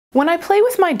When I play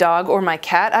with my dog or my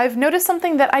cat, I've noticed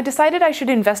something that I decided I should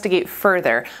investigate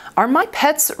further. Are my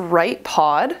pets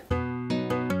right-pawed?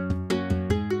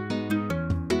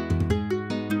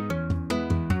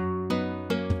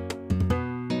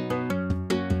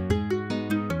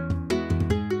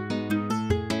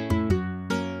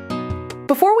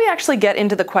 Before we actually get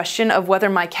into the question of whether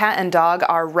my cat and dog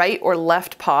are right or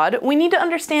left-pawed, we need to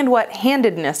understand what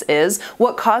handedness is,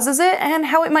 what causes it, and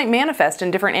how it might manifest in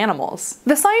different animals.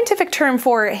 The scientific term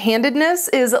for handedness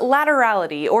is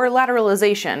laterality or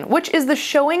lateralization, which is the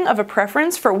showing of a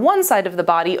preference for one side of the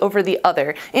body over the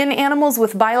other in animals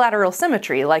with bilateral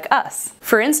symmetry like us.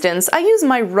 For instance, I use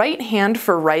my right hand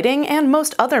for writing and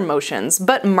most other motions,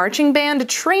 but marching band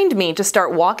trained me to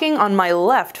start walking on my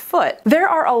left foot. There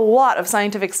are a lot of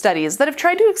scientific studies that have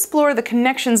tried to explore the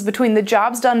connections between the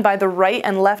jobs done by the right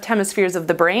and left hemispheres of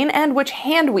the brain and which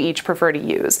hand we each prefer to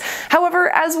use. However,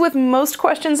 as with most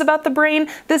questions about the brain,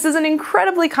 this is an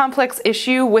incredibly complex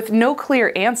issue with no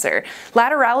clear answer.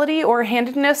 Laterality or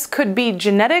handedness could be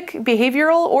genetic,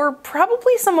 behavioral, or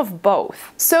probably some of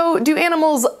both. So, do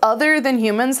animals other than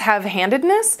humans have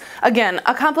handedness? Again,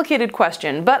 a complicated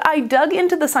question, but I dug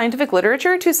into the scientific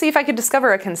literature to see if I could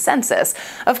discover a consensus.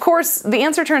 Of course, the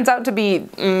answer turns out to be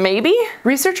maybe?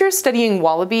 Researchers studying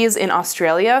wallabies in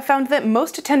Australia found that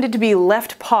most tended to be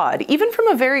left-pawed, even from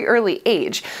a very early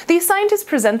age. These scientists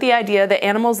present the idea that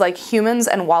animals like humans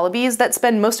and wallabies that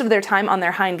spend most of their time on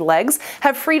their hind legs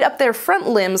have freed up their front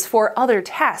limbs for other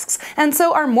tasks, and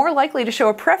so are more likely to show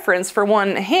a preference for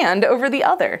one hand over the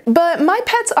other. But my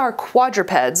pets are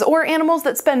quadrupeds, or animals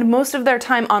that spend most of their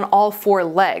time on all four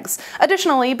legs.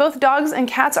 Additionally, both dogs and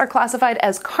cats are classified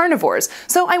as carnivores,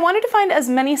 so I wanted to find as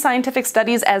many scientific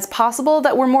studies as possible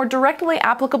that were more directly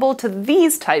applicable to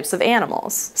these types of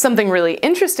animals. Something really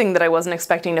interesting that I wasn't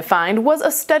expecting to find was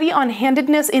a study on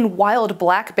handedness in wild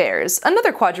black bears,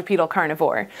 another quadrupedal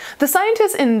carnivore. The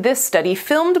scientists in this study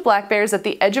filmed black bears at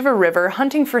the edge of a river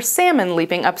hunting for salmon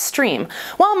leaping upstream.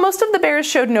 While most of the bears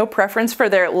showed no preference for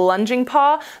their lunging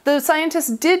paw, the scientists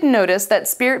did notice that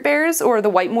spirit bears, or the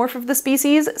white morph of the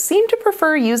species, seemed to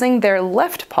prefer using their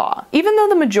left paw. Even though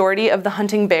the majority of the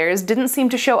hunting bears didn't seem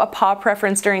to show a paw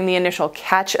preference during the initial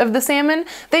catch of the salmon,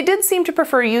 they did seem to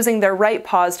prefer using their right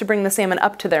paws to bring the salmon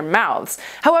up to their mouths.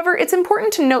 However, it's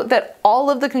important to note that all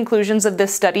of the conclusions of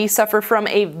this study suffer from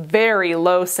a very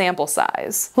low sample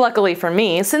size. Luckily for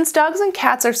me, since dogs and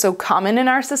cats are so common in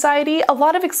our society, a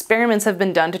lot of experiments have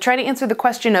been done to try to answer the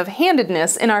question of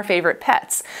handedness in our favorite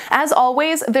pets. As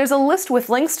always, there's a list with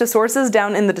links to sources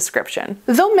down in the description.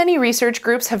 Though many research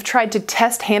groups have tried to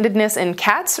test handedness in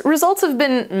cats, results have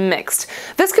been mixed.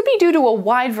 This could be due to a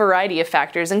wide variety of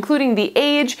factors, including the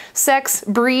age, sex,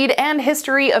 breed, and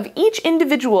history of each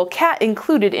individual cat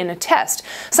included in a test.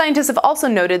 Scientists have also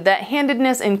noted that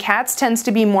handedness in cats tends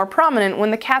to be more prominent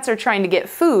when the cats are trying to get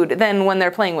food than when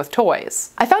they're playing with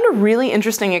toys. I found a really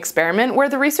interesting experiment where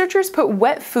the researchers put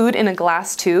wet food in a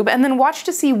glass tube and then watched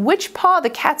to see which paw the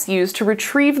cats used to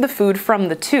retrieve the food from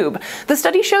the tube. The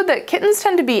study showed that kittens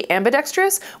tend to be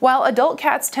ambidextrous, while adult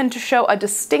cats tend to show a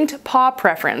distinct paw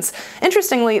preference.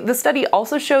 Interestingly, the study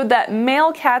also showed that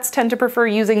male cats tend to prefer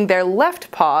using their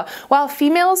left paw, while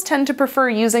females tend to prefer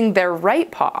using their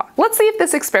right paw. Let's see if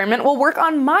this experiment will work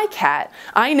on my cat.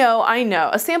 I know,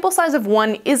 a sample size of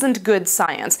one isn't good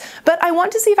science, but I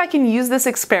want to see if I can use this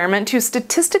experiment to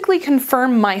statistically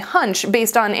confirm my hunch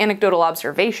based on anecdotal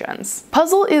observations.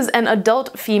 Puzzle is an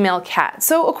adult female cat,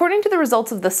 so according to the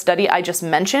results of the study I just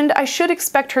mentioned, I should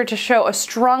expect her to show a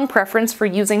strong preference for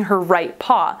using her right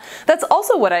paw. That's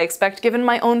also what I expect given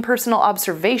my own personal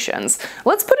observations.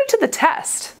 Let's put it to the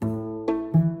test.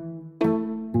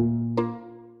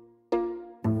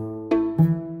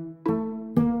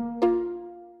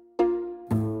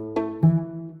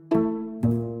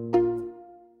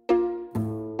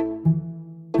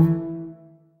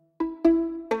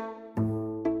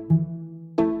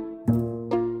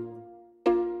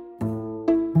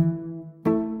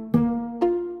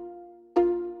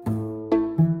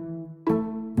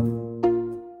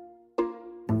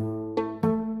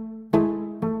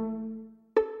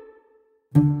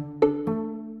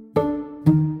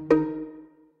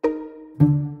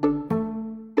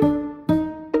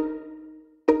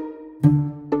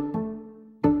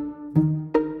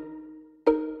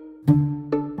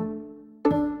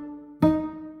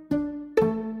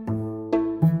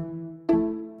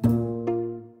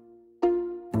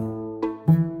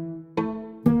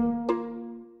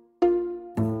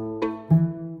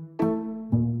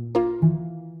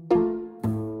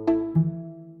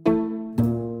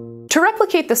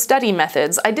 complicate the study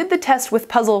methods, I did the test with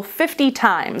puzzle 50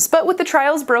 times, but with the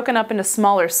trials broken up into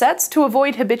smaller sets to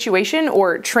avoid habituation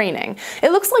or training.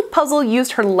 It looks like Puzzle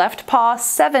used her left paw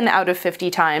 7 out of 50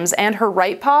 times and her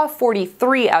right paw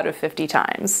 43 out of 50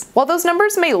 times. While those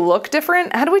numbers may look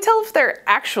different, how do we tell if they're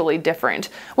actually different?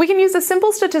 We can use a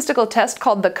simple statistical test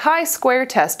called the chi-square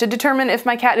test to determine if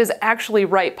my cat is actually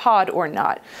right-pawed or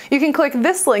not. You can click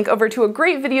this link over to a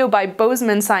great video by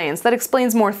Bozeman Science that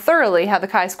explains more thoroughly how the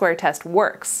chi-square test works.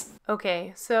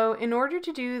 Okay, so in order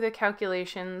to do the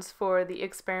calculations for the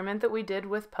experiment that we did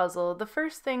with Puzzle, the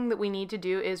first thing that we need to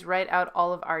do is write out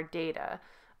all of our data.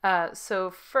 So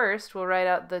first we'll write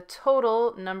out the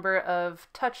total number of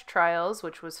touch trials,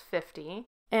 which was 50.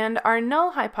 And our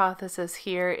null hypothesis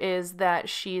here is that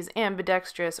she's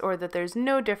ambidextrous, or that there's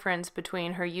no difference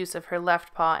between her use of her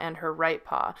left paw and her right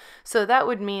paw. So that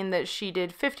would mean that she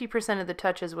did 50% of the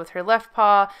touches with her left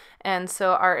paw, and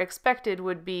so our expected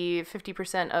would be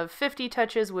 50% of 50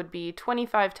 touches would be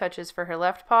 25 touches for her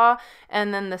left paw,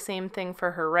 and then the same thing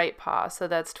for her right paw. So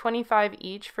that's 25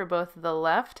 each for both the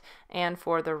left and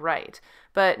for the right.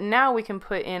 But now we can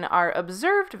put in our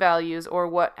observed values, or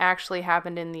what actually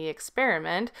happened in the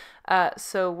experiment.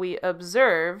 So we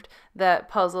observed that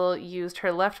Puzzle used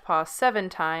her left paw 7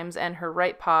 times and her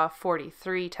right paw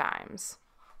 43 times.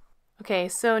 Okay,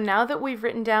 so now that we've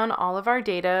written down all of our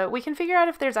data, we can figure out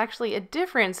if there's actually a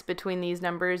difference between these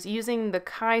numbers using the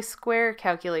chi-square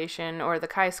calculation, or the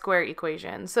chi-square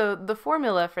equation. So the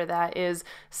formula for that is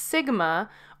sigma,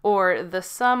 or the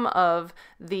sum of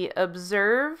the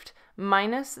observed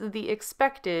minus the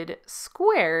expected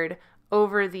squared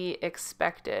over the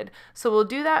expected. So we'll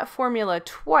do that formula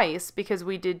twice because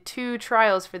we did 2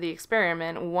 trials for the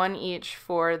experiment, 1 each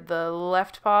for the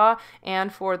left paw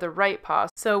and for the right paw.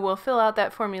 So we'll fill out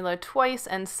that formula twice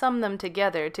and sum them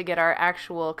together to get our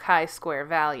actual chi-square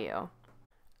value.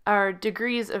 Our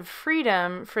degrees of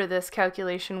freedom for this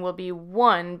calculation will be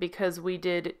 1 because we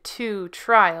did 2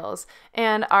 trials,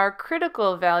 and our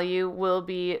critical value will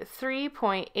be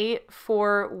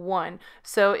 3.841.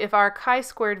 So if our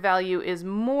chi-squared value is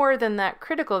more than that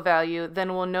critical value,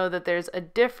 then we'll know that there's a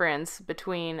difference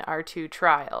between our 2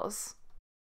 trials.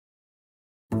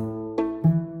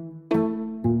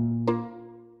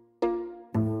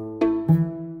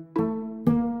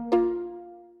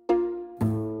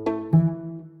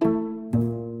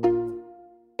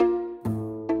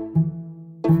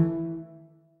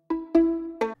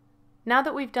 Now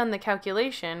that we've done the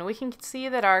calculation, we can see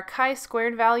that our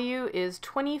chi-squared value is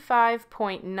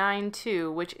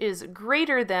 25.92, which is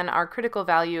greater than our critical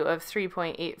value of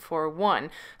 3.841.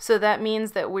 So that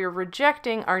means that we're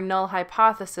rejecting our null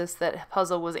hypothesis that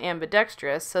Puzzle was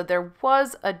ambidextrous, so there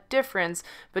was a difference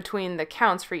between the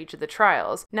counts for each of the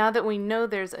trials. Now that we know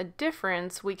there's a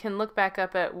difference, we can look back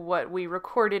up at what we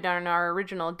recorded on our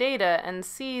original data and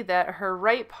see that her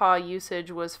right paw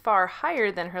usage was far higher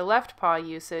than her left paw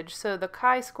usage, so the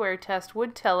chi-square test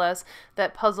would tell us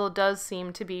that Puzzle does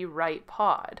seem to be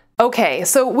right-pawed. Okay,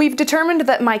 so we've determined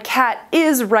that my cat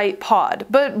is right-pawed,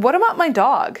 but what about my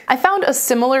dog? I found a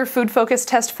similar food-focused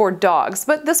test for dogs,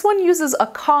 but this one uses a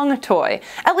Kong toy.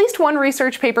 At least one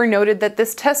research paper noted that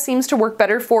this test seems to work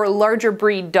better for larger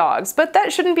breed dogs, but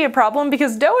that shouldn't be a problem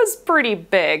because Doe is pretty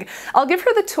big. I'll give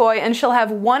her the toy and she'll have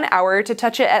 1 hour to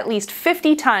touch it at least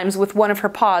 50 times with one of her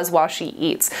paws while she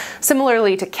eats.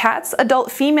 Similarly to cats,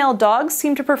 adult female dogs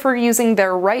seem to prefer using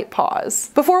their right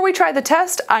paws. Before we try the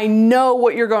test, I know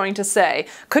what you're going to say.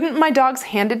 Couldn't my dog's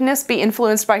handedness be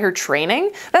influenced by her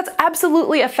training? That's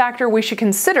absolutely a factor we should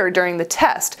consider during the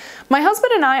test. My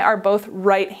husband and I are both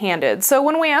right-handed, so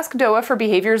when we ask Doa for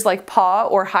behaviors like paw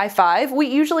or high five, we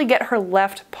usually get her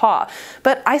left paw.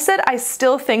 But I said I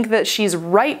still think that she's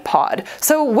right-pawed,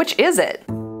 so which is it?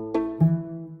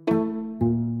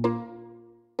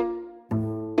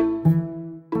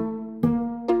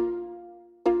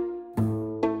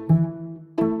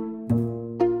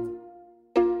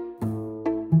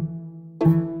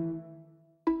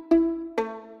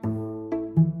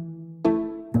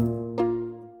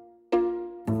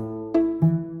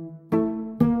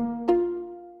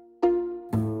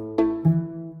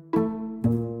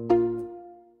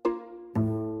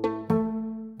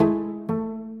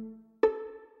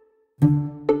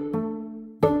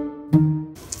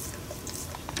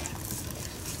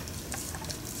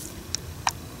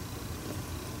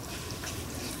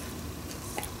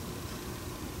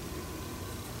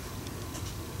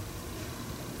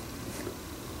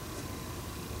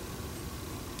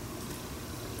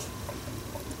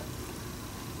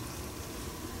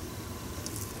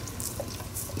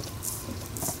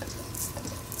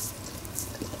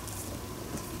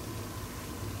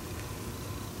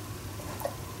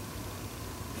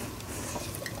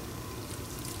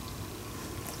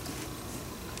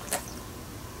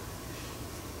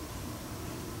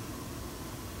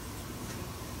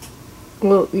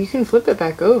 Well, you can flip it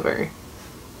back over.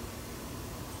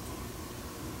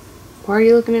 Why are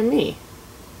you looking at me?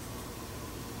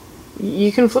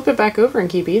 You can flip it back over and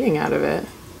keep eating out of it.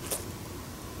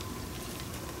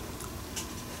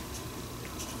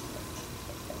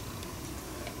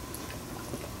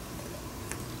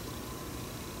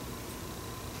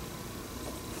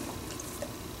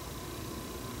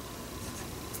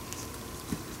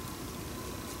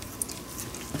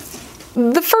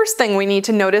 The first thing we need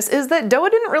to notice is that Doa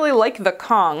didn't really like the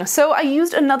Kong, so I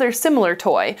used another similar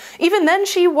toy. Even then,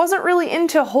 she wasn't really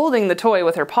into holding the toy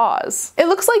with her paws. It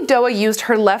looks like Doa used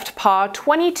her left paw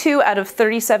 22 out of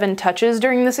 37 touches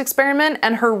during this experiment,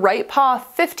 and her right paw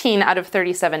 15 out of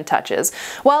 37 touches.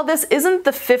 While this isn't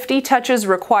the 50 touches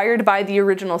required by the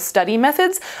original study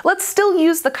methods, let's still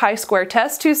use the chi-square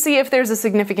test to see if there's a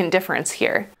significant difference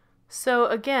here. So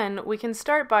again, we can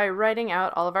start by writing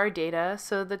out all of our data.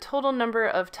 So the total number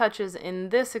of touches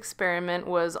in this experiment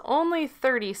was only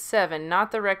 37,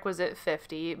 not the requisite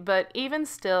 50, but even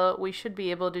still, we should be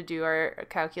able to do our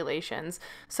calculations.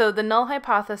 So the null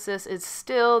hypothesis is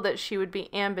still that she would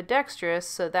be ambidextrous,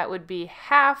 so that would be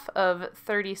half of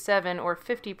 37 or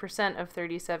 50% of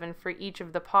 37 for each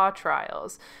of the paw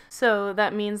trials. So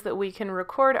that means that we can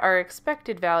record our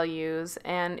expected values,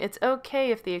 and it's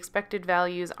okay if the expected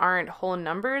values aren't whole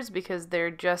numbers because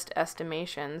they're just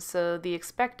estimations. So the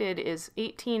expected is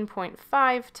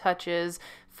 18.5 touches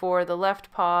for the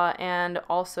left paw and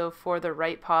also for the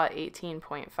right paw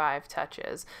 18.5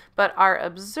 touches. But our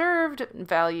observed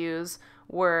values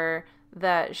were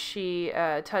that she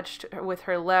touched with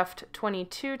her left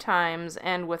 22 times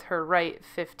and with her right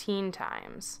 15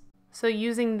 times. So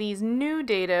using these new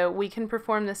data, we can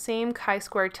perform the same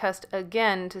chi-square test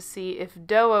again to see if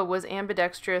Doa was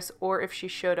ambidextrous or if she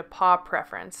showed a paw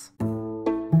preference.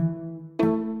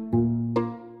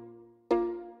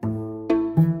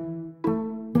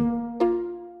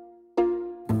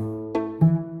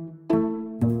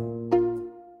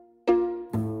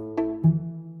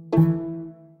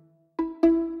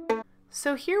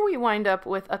 So here we wind up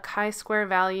with a chi-square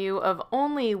value of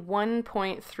only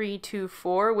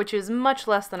 1.324, which is much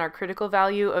less than our critical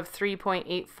value of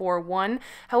 3.841.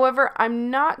 However, I'm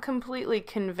not completely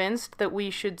convinced that we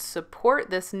should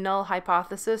support this null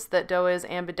hypothesis that Doa is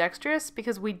ambidextrous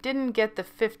because we didn't get the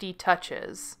 50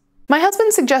 touches. My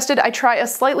husband suggested I try a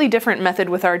slightly different method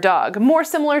with our dog, more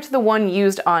similar to the one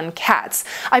used on cats.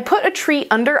 I put a treat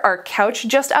under our couch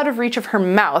just out of reach of her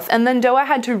mouth, and then Doa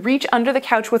had to reach under the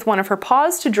couch with one of her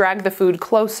paws to drag the food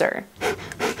closer.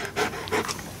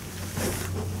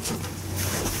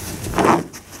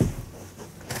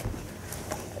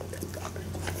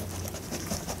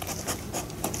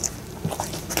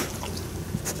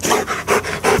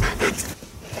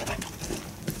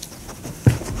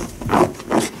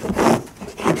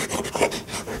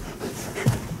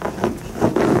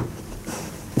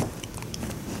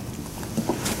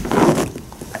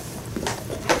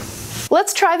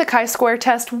 Let's try the chi-square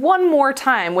test one more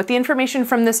time with the information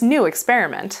from this new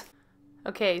experiment.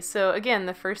 Okay, so again,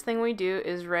 the first thing we do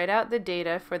is write out the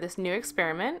data for this new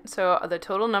experiment. So the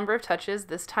total number of touches,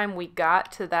 this time we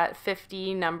got to that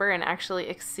 50 number and actually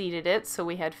exceeded it. So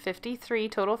we had 53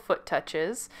 total foot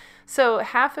touches. So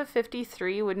half of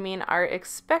 53 would mean our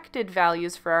expected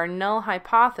values for our null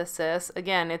hypothesis,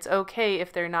 again, it's okay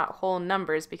if they're not whole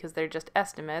numbers because they're just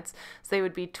estimates, so they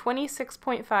would be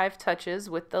 26.5 touches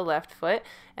with the left foot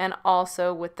and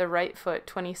also with the right foot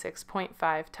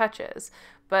 26.5 touches.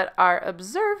 But our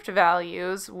observed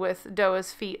values with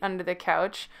Doa's feet under the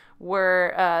couch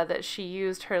were that she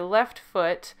used her left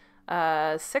foot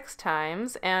 6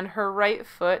 times and her right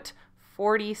foot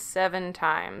 47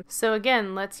 times. So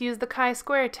again, let's use the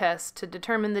chi-square test to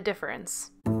determine the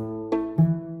difference.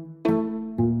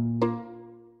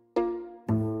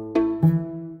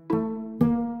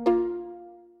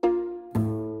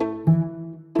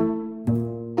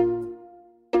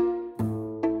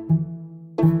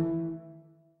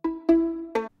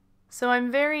 So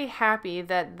I'm very happy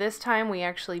that this time we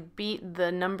actually beat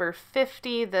the number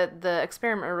 50 that the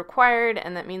experiment required,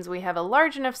 and that means we have a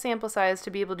large enough sample size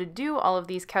to be able to do all of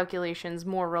these calculations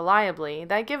more reliably.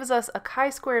 That gives us a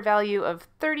chi-square value of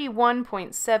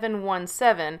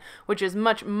 31.717, which is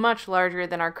much, much larger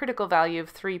than our critical value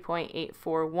of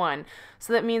 3.841.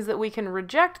 So that means that we can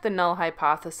reject the null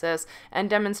hypothesis and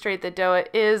demonstrate that Doa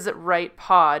is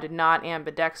right-pawed, not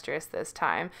ambidextrous this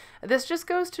time. This just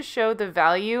goes to show the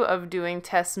value of doing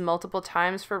tests multiple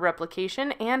times for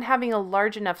replication and having a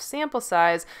large enough sample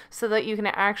size so that you can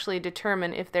actually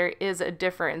determine if there is a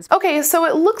difference. Okay, so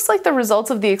it looks like the results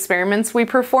of the experiments we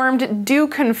performed do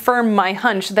confirm my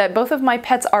hunch that both of my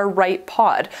pets are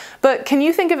right-pawed. But can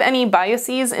you think of any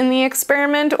biases in the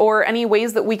experiment or any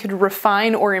ways that we could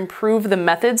refine or improve the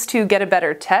methods to get a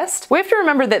better test? We have to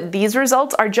remember that these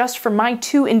results are just for my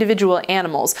 2 individual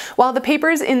animals, while the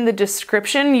papers in the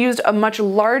description used a much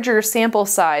larger sample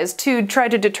size to try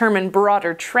to determine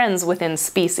broader trends within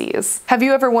species. Have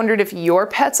you ever wondered if your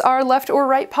pets are left or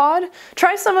right-pawed?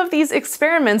 Try some of these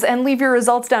experiments and leave your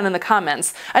results down in the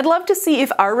comments. I'd love to see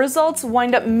if our results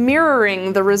wind up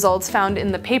mirroring the results found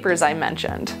in the papers I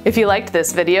mentioned. If you liked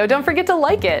this video, don't forget to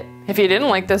like it. If you didn't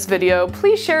like this video,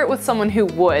 please share it with someone who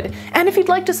would. And if you'd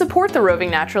like to support the Roving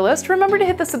Naturalist, remember to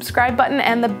hit the subscribe button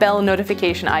and the bell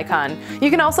notification icon. You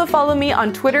can also follow me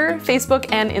on Twitter,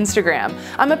 Facebook, and Instagram.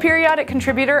 I'm a periodic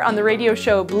contributor on the radio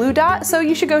show Blue Dot, so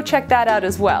you should go check that out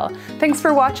as well. Thanks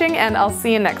for watching, and I'll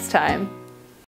see you next time.